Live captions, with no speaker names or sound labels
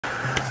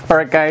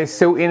Alright guys,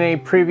 so in a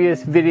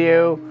previous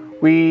video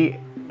we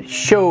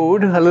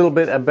showed a little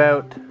bit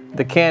about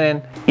the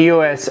Canon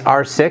EOS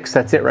R6,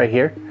 that's it right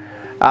here.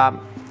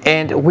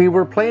 And we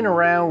were playing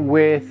around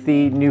with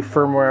the new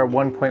firmware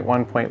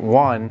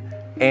 1.1.1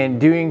 and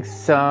doing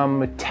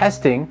some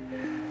testing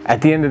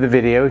at the end of the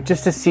video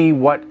just to see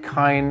what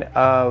kind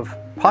of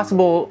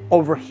possible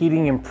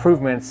overheating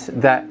improvements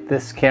that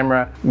this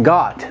camera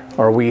got,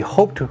 or we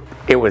hoped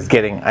it was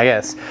getting, I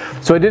guess.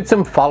 So I did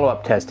some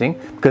follow-up testing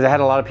because I had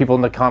a lot of people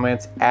in the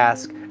comments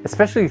ask,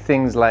 especially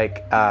things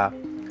like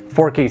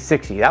 4K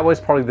 60. That was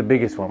probably the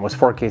biggest one, was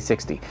 4K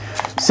 60.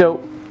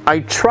 So I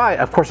tried,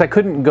 of course I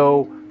couldn't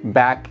go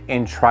back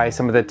and try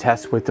some of the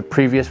tests with the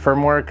previous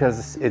firmware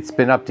because it's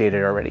been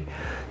updated already.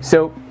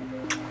 So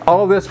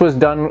all of this was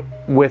done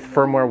with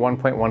firmware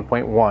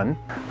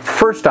 1.1.1.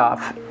 First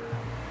off,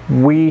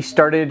 we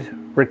started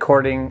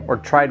recording, or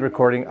tried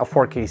recording, a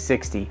 4K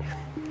 60,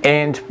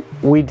 and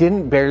we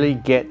didn't barely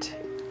get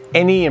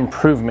any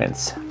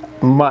improvements,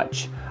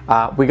 much.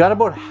 We got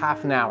about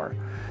half an hour.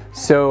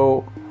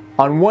 So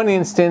on one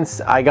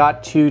instance I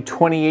got to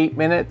 28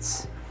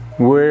 minutes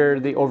where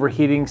the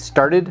overheating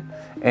started,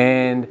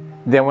 and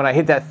then when I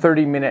hit that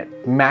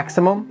 30-minute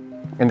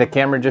maximum and the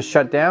camera just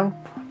shut down,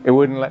 it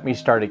wouldn't let me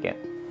start again.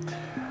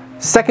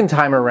 Second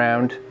time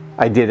around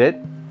I did it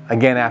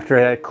again after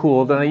it had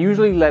cooled, and I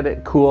usually let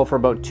it cool for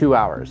about 2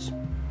 hours.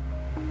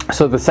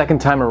 So the second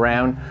time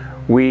around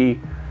we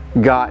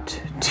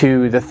got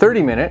to the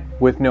 30-minute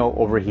with no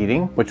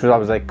overheating, which was, I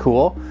was like,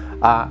 cool.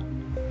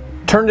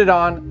 Turned it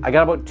on, I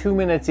got about 2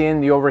 minutes in,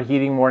 the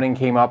overheating warning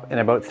came up, and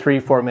about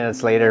 3-4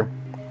 minutes later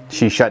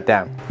she shut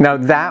down. Now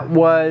that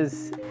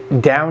was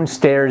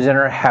downstairs in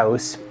our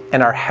house,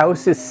 and our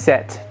house is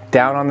set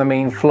down on the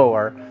main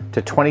floor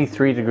to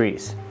 23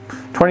 degrees.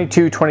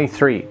 22,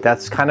 23,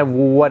 that's kind of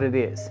what it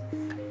is.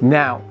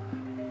 Now,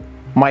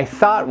 my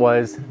thought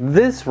was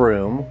this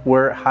room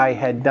where I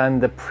had done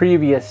the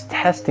previous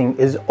testing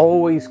is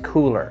always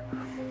cooler.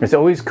 It's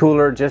always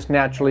cooler just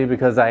naturally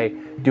because I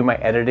do my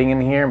editing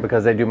in here, and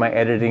because I do my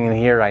editing in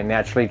here, I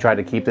naturally try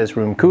to keep this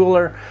room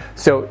cooler.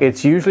 So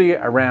it's usually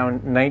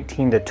around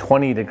 19 to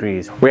 20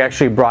 degrees. We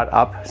actually brought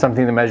up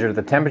something to measure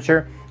the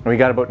temperature, and we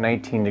got about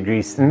 19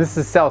 degrees, and this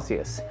is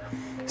Celsius.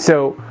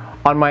 So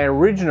on my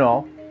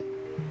original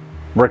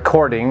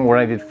recording, when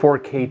I did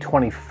 4K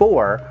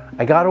 24,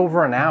 I got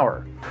over an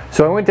hour.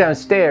 So I went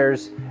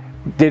downstairs,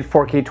 did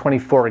 4K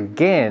 24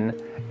 again,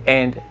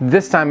 and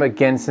this time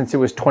again, since it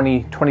was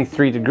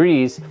 23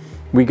 degrees,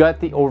 we got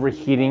the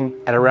overheating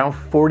at around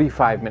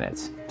 45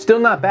 minutes. Still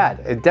not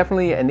bad, it's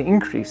definitely an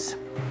increase.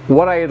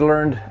 What I had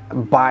learned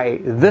by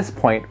this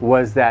point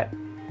was that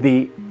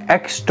the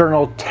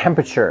external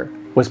temperature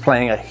was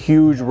playing a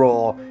huge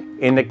role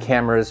in the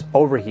camera's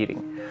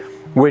overheating,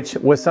 which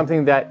was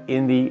something that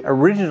in the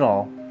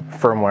original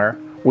firmware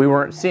we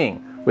weren't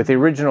seeing. With the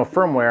original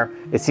firmware,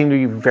 it seemed to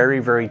be very,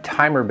 very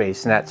timer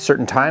based, and at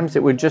certain times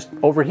it would just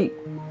overheat.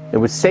 It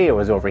would say it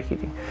was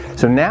overheating.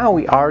 So now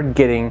we are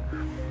getting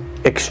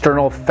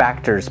external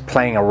factors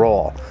playing a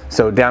role.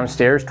 So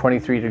downstairs,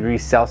 23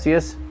 degrees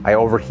Celsius, I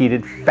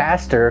overheated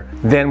faster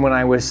than when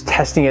I was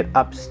testing it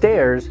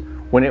upstairs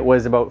when it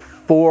was about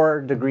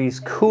 4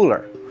 degrees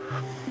cooler.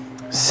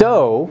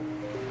 So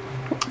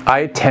I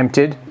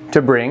attempted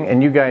to bring,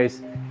 and you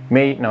guys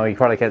may, no, you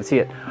probably can't see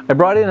it, I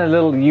brought in a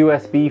little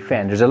USB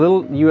fan. There's a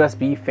little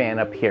USB fan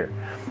up here,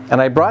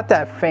 and I brought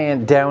that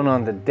fan down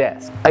on the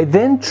desk. I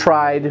then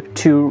tried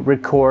to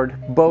record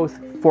both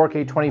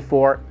 4K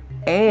 24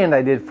 and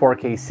I did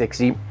 4K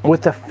 60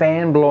 with the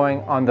fan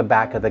blowing on the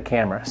back of the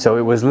camera. So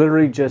it was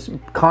literally just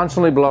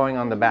constantly blowing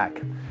on the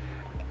back,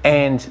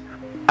 and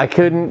I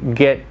couldn't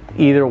get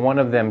either one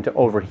of them to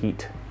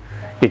overheat.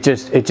 It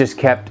just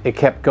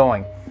kept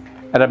going.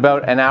 At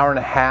about an hour and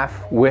a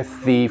half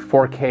with the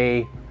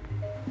 4K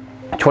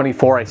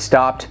 24 I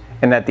stopped,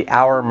 and at the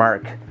hour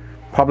mark,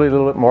 probably a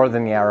little bit more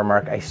than the hour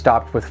mark, I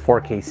stopped with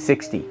 4K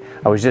 60.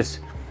 I was just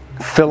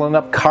filling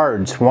up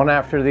cards one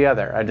after the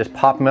other. I just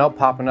pop them out,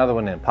 pop another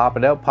one in, pop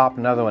it out, pop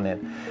another one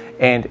in,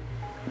 and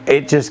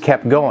it just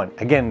kept going.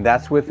 Again,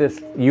 that's with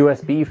this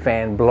USB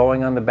fan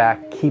blowing on the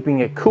back, keeping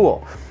it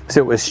cool. So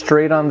it was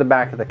straight on the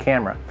back of the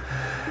camera.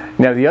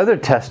 Now the other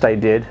test I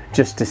did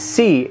just to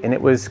see, and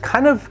it was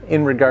kind of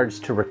in regards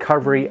to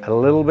recovery a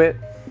little bit,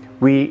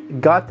 we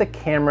got the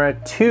camera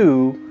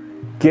to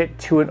get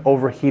to an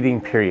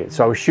overheating period.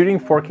 So I was shooting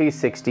 4K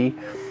 60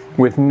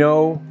 with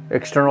no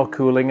external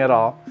cooling at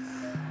all,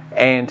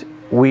 and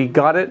we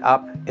got it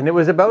up, and it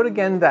was about,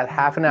 again, that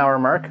half an hour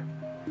mark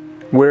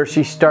where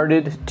she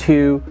started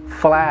to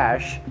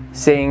flash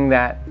saying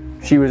that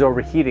she was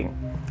overheating.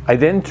 I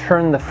then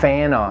turned the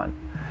fan on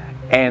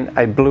and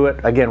I blew it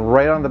again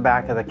right on the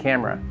back of the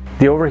camera.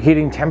 The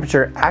overheating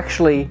temperature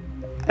actually,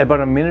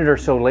 about a minute or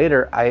so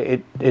later,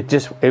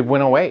 it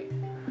went away,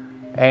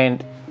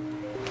 and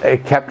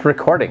it kept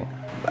recording.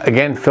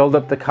 Again, filled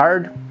up the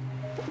card,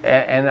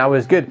 and I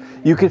was good.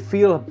 You could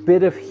feel a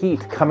bit of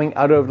heat coming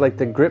out of like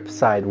the grip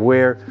side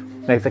where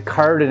like the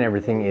card and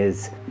everything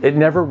is. It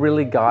never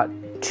really got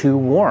too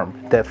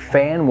warm. The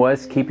fan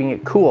was keeping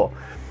it cool.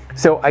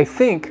 So I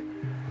think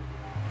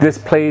this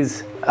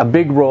plays a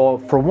big role,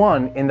 for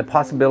one, in the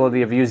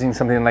possibility of using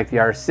something like the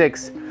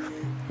R6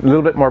 a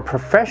little bit more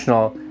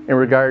professional in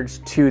regards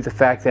to the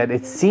fact that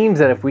it seems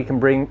that if we can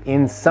bring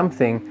in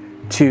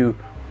something to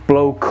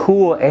blow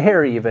cool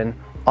air even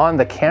on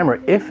the camera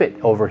if it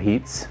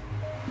overheats,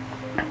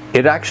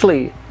 it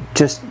actually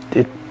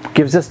it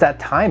gives us that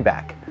time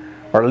back,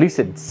 or at least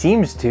it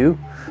seems to.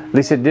 At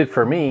least it did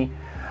for me.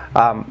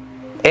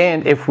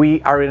 And if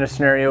we are in a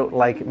scenario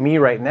like me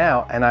right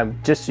now, and I'm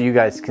just so you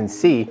guys can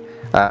see,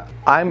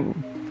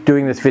 I'm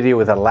doing this video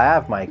with a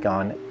lav mic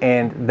on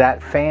and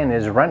that fan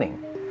is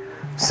running.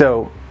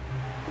 So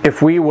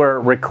if we were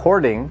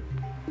recording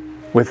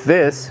with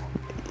this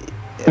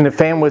and the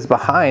fan was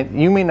behind,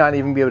 you may not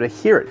even be able to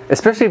hear it,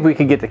 especially if we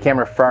could get the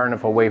camera far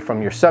enough away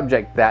from your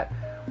subject that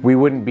we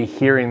wouldn't be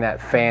hearing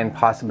that fan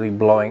possibly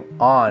blowing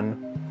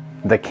on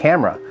the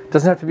camera. It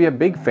doesn't have to be a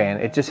big fan,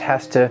 it just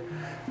has to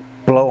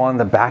blow on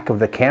the back of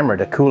the camera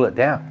to cool it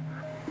down.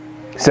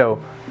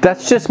 So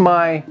that's just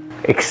my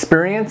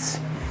experience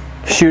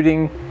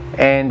shooting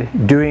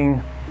and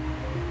doing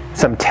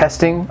some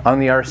testing on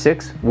the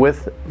R6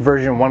 with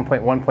version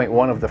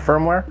 1.1.1 of the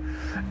firmware.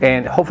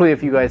 And hopefully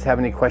if you guys have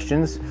any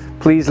questions,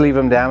 please leave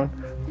them down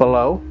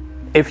below.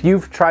 If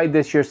you've tried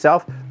this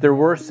yourself, there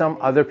were some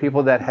other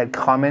people that had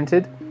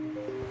commented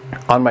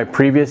on my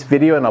previous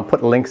video, and I'll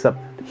put links up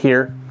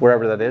here,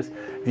 wherever that is,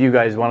 if you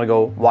guys want to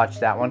go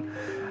watch that one,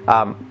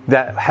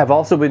 that have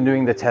also been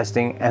doing the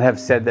testing and have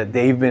said that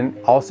they've been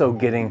also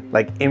getting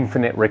like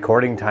infinite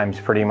recording times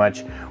pretty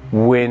much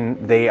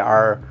when they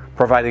are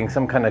providing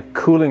some kind of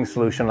cooling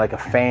solution like a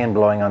fan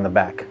blowing on the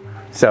back.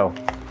 So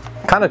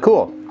kind of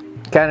cool.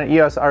 Canon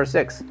EOS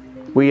R6.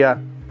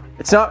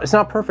 It's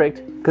not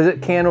perfect because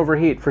it can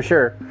overheat for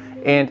sure,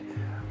 and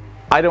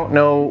I don't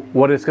know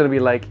what it's going to be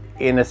like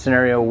in a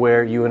scenario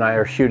where you and I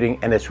are shooting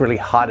and it's really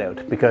hot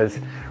out, because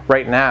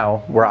right now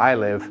where I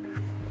live,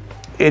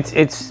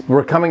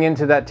 we're coming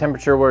into that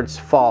temperature where it's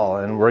fall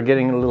and we're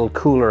getting a little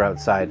cooler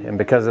outside, and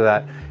because of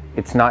that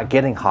it's not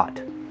getting hot.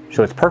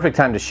 So it's perfect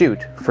time to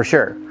shoot for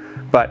sure,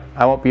 but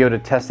I won't be able to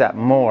test that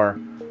more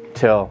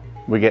till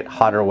we get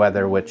hotter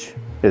weather, which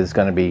is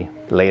going to be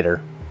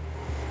later.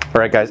 All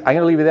right guys, I'm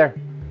going to leave you there.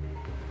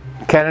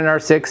 Canon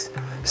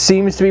R6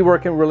 seems to be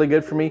working really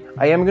good for me.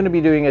 I am going to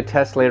be doing a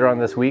test later on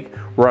this week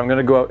where I'm going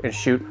to go out and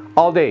shoot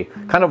all day,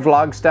 kind of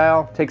vlog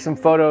style, take some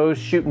photos,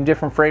 shoot in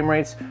different frame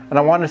rates, and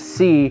I want to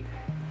see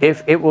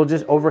if it will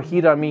just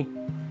overheat on me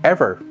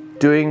ever,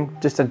 doing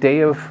just a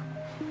day of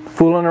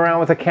fooling around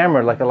with a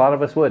camera like a lot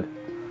of us would.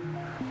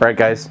 All right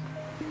guys,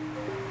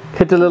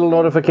 hit the little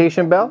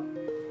notification bell,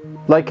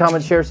 like,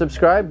 comment, share,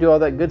 subscribe, do all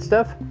that good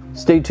stuff.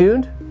 Stay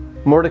tuned,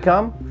 more to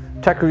come.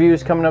 Tech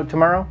reviews coming up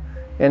tomorrow,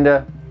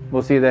 and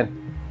we'll see you then.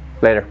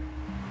 Later.